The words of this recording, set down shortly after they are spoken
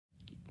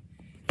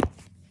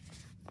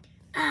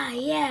Ah,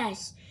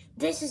 yes.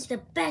 This is the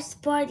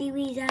best party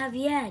we have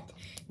yet.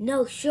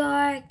 No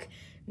shark,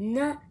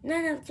 none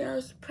of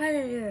those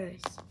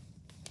predators.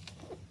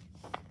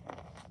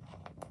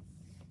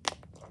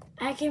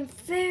 I can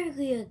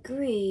fairly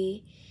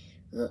agree.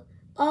 Look,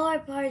 all our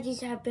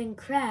parties have been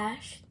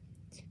crashed,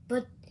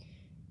 but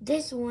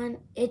this one,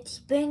 it's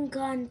been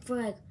gone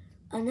for like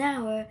an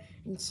hour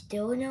and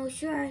still no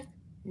shark,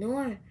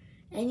 nor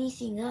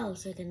anything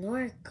else like an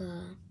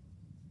orca.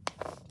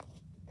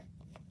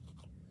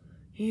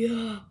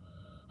 Yeah,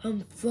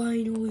 I'm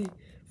finally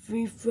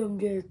free from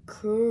their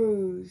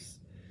curse.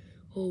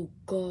 Oh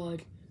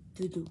God,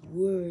 they're the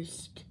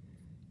worst.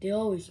 They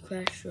always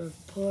crash our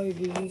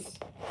parties.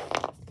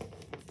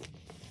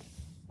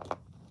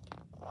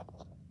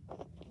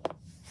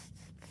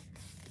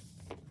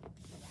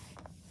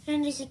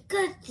 And it's a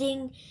good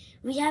thing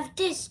we have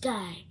this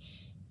guy.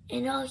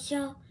 And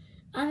also,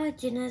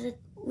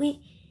 me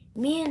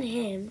and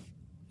him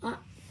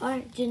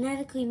are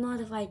genetically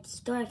modified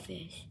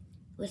starfish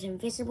with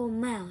invisible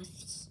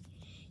mouths.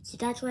 So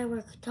that's why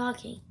we're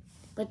talking.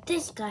 But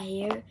this guy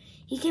here,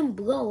 he can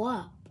blow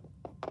up.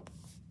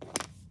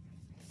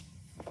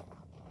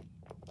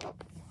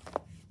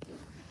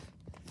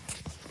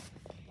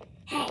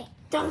 Hey,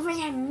 don't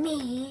forget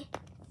me.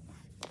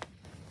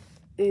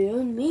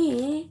 And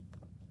me.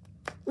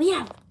 We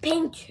have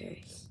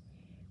pinchers.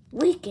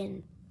 We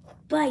can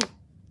bite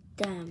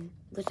them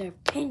with our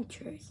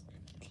pinchers.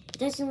 It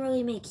doesn't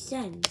really make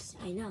sense,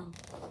 I know.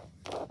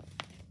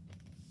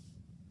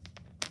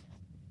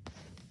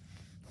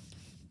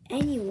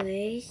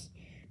 Anyways,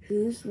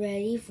 who's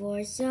ready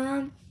for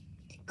some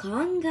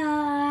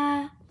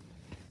conga?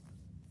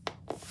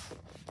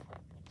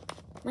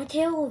 My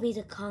tail will be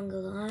the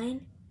conga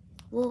line.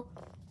 We'll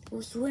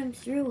swim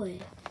through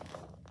it.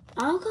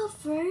 I'll go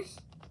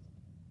first.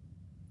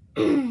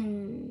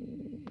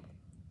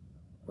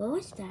 What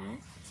was that?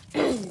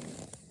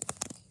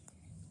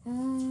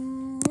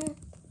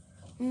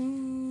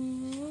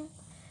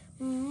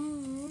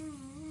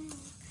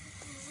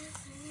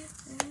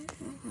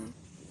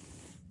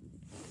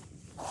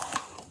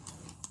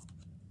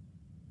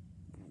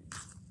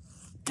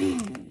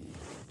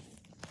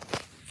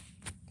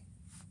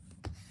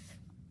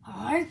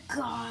 Alright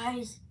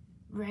guys,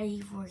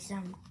 ready for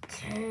some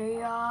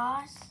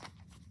chaos?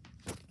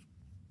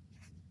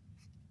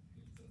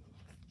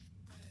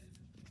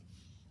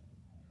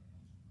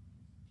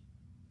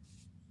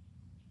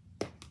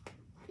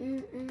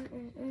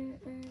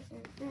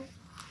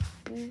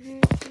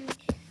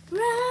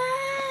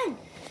 Run!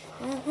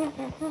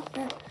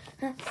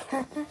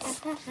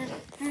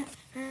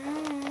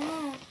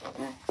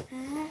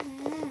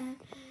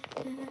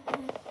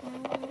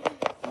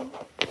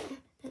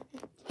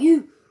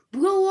 You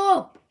blow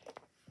up!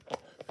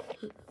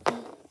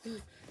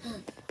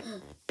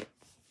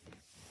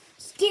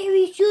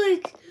 Scary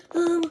shark!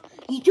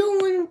 You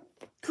don't want to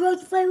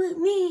cross fight with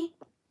me.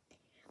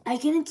 I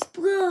can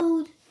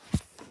explode.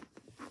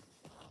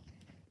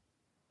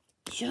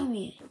 Show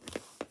me it.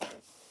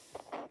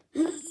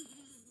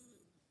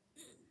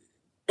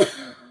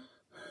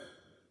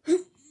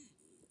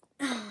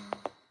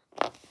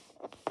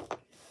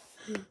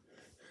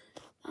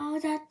 All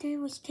that did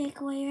was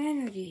take away your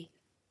energy.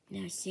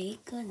 Now say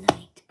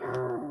goodnight.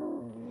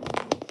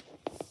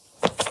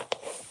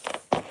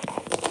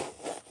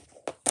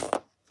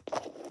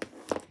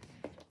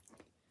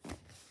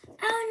 Oh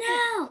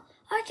no!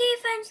 Our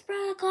defense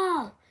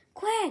protocol!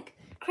 Quick!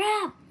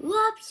 Crab!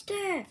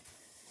 Lobster!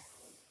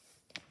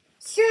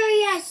 Sir,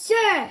 yes,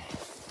 sir!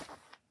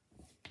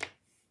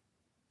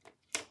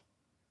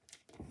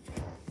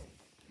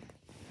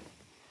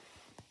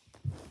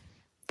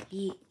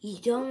 You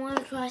don't want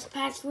to cross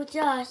paths with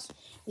us.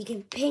 We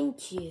can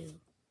pinch you.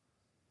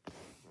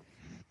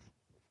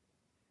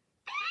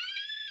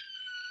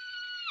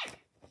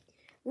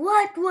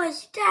 What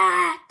was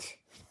that?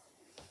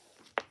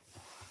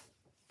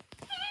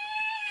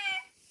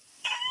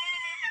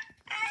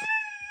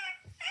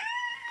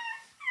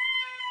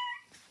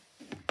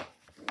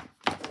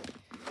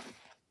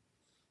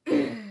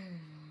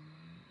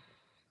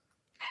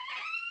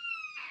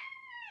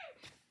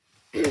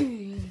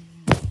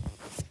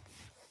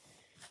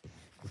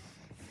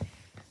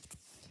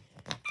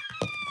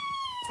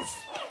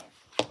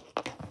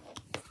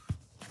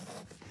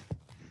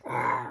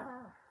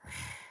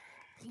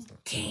 He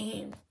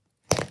came.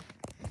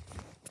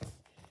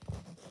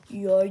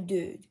 You're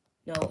dead.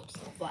 Now let's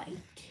fight.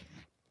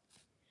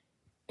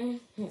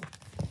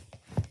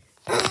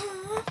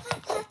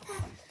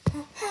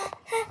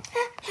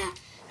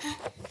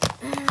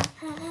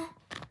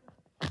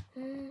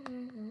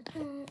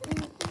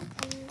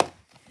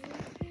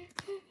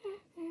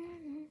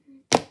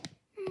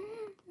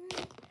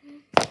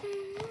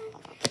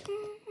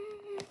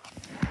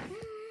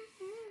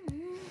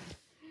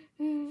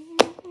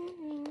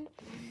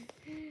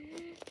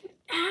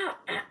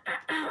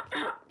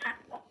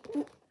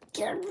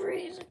 Can't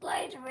breathe,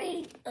 glide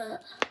me.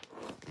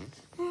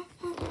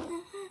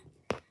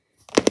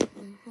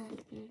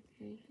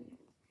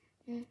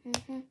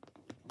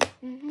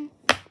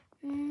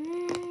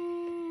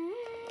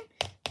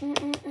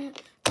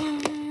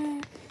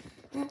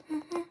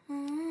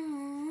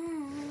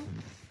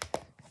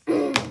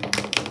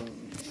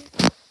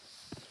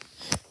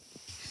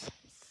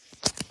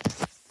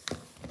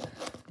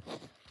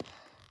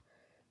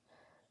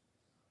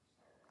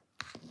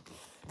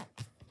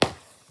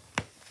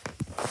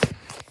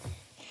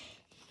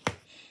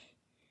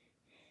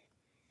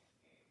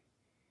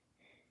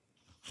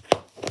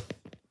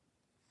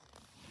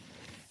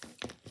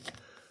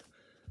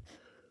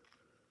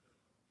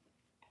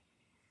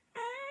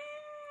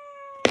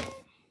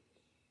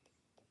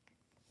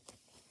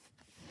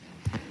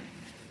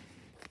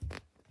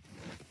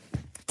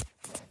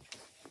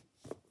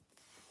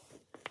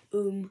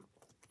 Now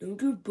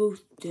they're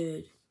both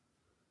dead.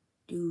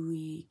 Do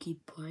we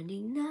keep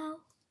pointing now?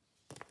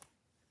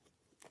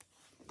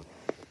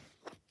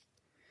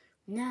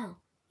 No,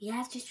 we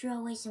have to throw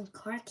away some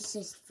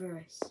carcasses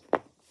first.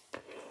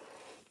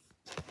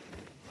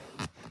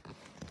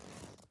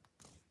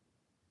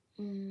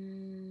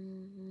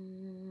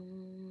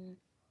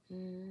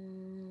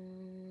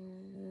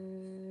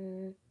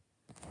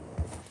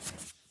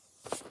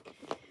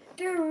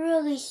 They're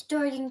really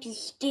starting to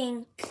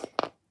stink.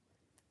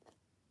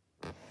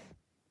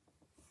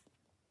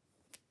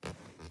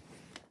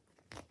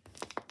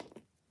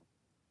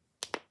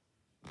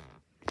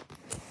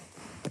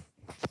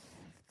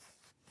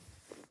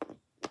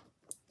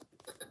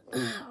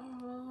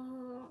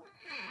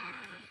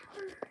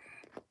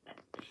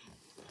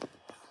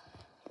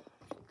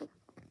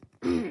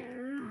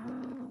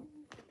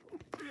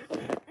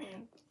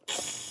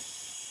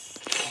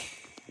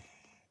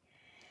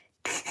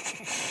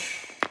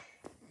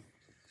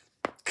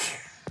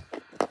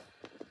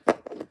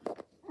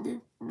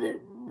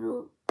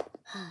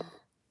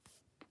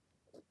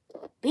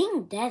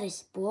 Being dead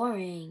is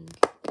boring.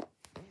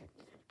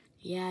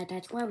 Yeah,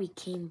 that's why we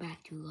came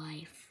back to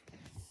life.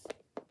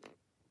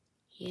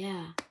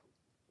 Yeah.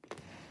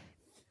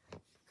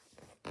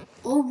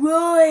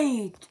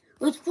 Alright!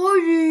 Let's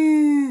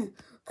party!